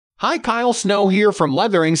Hi, Kyle Snow here from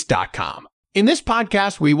leatherings.com. In this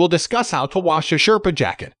podcast, we will discuss how to wash a Sherpa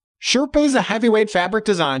jacket. Sherpa is a heavyweight fabric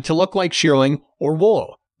designed to look like shearling or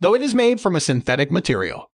wool, though it is made from a synthetic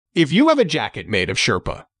material. If you have a jacket made of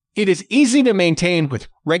Sherpa, it is easy to maintain with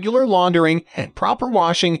regular laundering and proper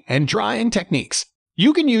washing and drying techniques.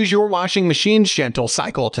 You can use your washing machine's gentle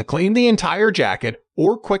cycle to clean the entire jacket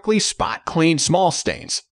or quickly spot clean small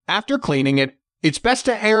stains. After cleaning it, it's best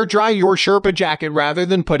to air dry your Sherpa jacket rather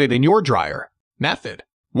than put it in your dryer. Method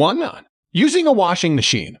 1. Using a washing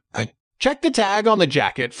machine. Check the tag on the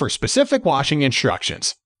jacket for specific washing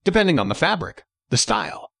instructions. Depending on the fabric, the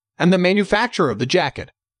style, and the manufacturer of the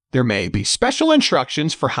jacket, there may be special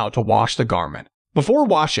instructions for how to wash the garment. Before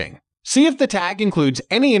washing, see if the tag includes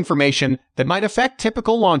any information that might affect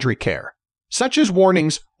typical laundry care, such as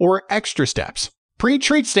warnings or extra steps.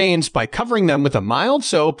 Pre-treat stains by covering them with a mild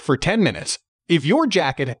soap for 10 minutes. If your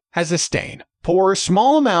jacket has a stain, pour a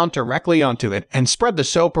small amount directly onto it and spread the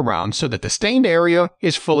soap around so that the stained area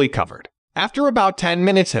is fully covered. After about 10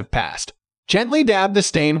 minutes have passed, gently dab the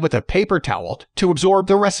stain with a paper towel to absorb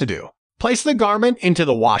the residue. Place the garment into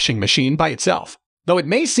the washing machine by itself. Though it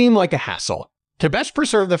may seem like a hassle, to best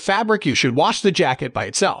preserve the fabric, you should wash the jacket by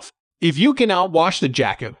itself. If you cannot wash the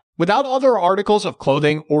jacket without other articles of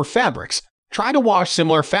clothing or fabrics, try to wash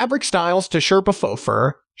similar fabric styles to Sherpa faux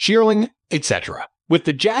fur, shearling, etc. with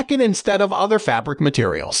the jacket instead of other fabric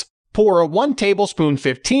materials. Pour a 1 tablespoon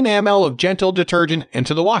 15 ml of gentle detergent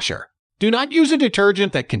into the washer. Do not use a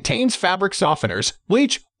detergent that contains fabric softeners,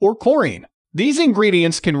 bleach, or chlorine. These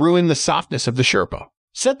ingredients can ruin the softness of the Sherpa.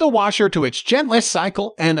 Set the washer to its gentlest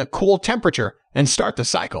cycle and a cool temperature and start the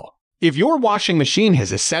cycle. If your washing machine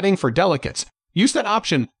has a setting for delicates, use that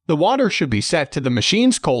option. The water should be set to the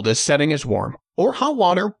machine's coldest setting as warm, or hot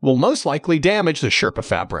water will most likely damage the Sherpa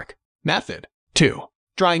fabric. Method 2.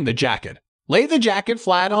 Drying the jacket. Lay the jacket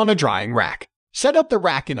flat on a drying rack. Set up the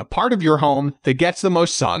rack in a part of your home that gets the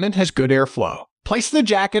most sun and has good airflow. Place the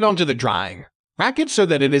jacket onto the drying rack so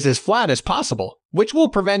that it is as flat as possible, which will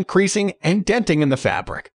prevent creasing and denting in the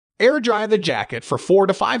fabric. Air dry the jacket for 4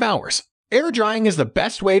 to 5 hours. Air drying is the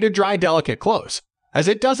best way to dry delicate clothes, as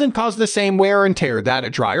it doesn't cause the same wear and tear that a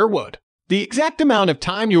dryer would. The exact amount of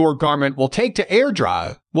time your garment will take to air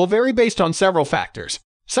dry will vary based on several factors,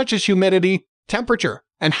 such as humidity, temperature,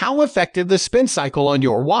 and how effective the spin cycle on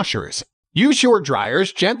your washer is. Use your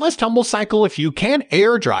dryer's gentlest tumble cycle if you can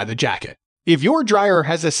air dry the jacket. If your dryer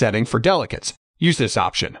has a setting for delicates, use this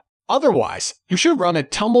option. Otherwise, you should run a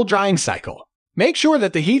tumble drying cycle. Make sure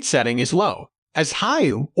that the heat setting is low, as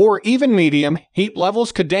high or even medium heat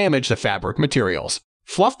levels could damage the fabric materials.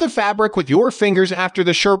 Fluff the fabric with your fingers after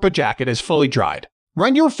the Sherpa jacket is fully dried.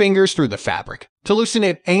 Run your fingers through the fabric to loosen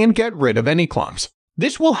it and get rid of any clumps.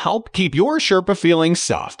 This will help keep your Sherpa feeling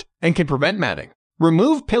soft and can prevent matting.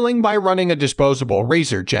 Remove pilling by running a disposable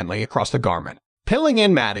razor gently across the garment. Pilling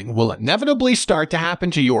and matting will inevitably start to happen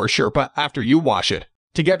to your Sherpa after you wash it.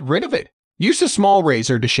 To get rid of it, use a small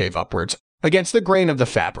razor to shave upwards against the grain of the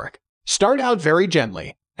fabric. Start out very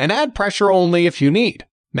gently and add pressure only if you need.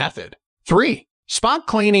 Method 3. Spot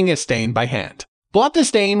cleaning a stain by hand. Blot the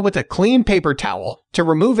stain with a clean paper towel to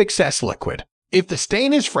remove excess liquid. If the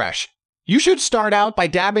stain is fresh, you should start out by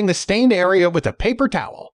dabbing the stained area with a paper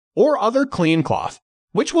towel or other clean cloth,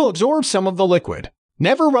 which will absorb some of the liquid.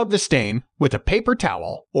 Never rub the stain with a paper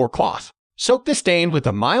towel or cloth. Soak the stain with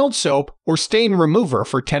a mild soap or stain remover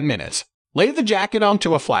for 10 minutes. Lay the jacket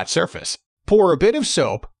onto a flat surface. Pour a bit of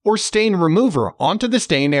soap or stain remover onto the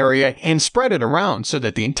stain area and spread it around so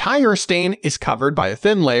that the entire stain is covered by a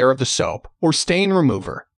thin layer of the soap or stain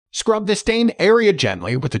remover. Scrub the stained area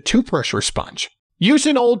gently with a toothbrush or sponge. Use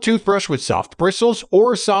an old toothbrush with soft bristles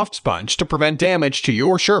or a soft sponge to prevent damage to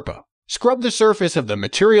your Sherpa. Scrub the surface of the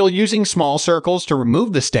material using small circles to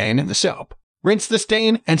remove the stain in the soap. Rinse the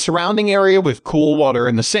stain and surrounding area with cool water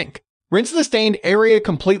in the sink. Rinse the stained area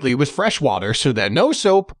completely with fresh water so that no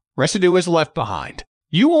soap residue is left behind.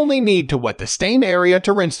 You only need to wet the stained area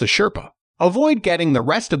to rinse the Sherpa. Avoid getting the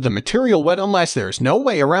rest of the material wet unless there is no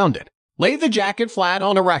way around it. Lay the jacket flat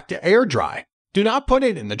on a rack to air dry. Do not put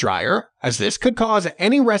it in the dryer, as this could cause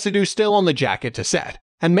any residue still on the jacket to set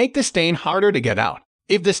and make the stain harder to get out.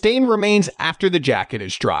 If the stain remains after the jacket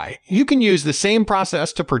is dry, you can use the same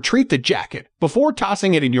process to pre-treat the jacket before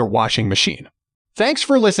tossing it in your washing machine. Thanks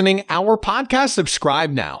for listening our podcast.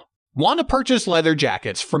 Subscribe now. Want to purchase leather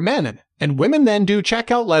jackets for men and women? Then do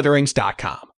check out leatherings.com.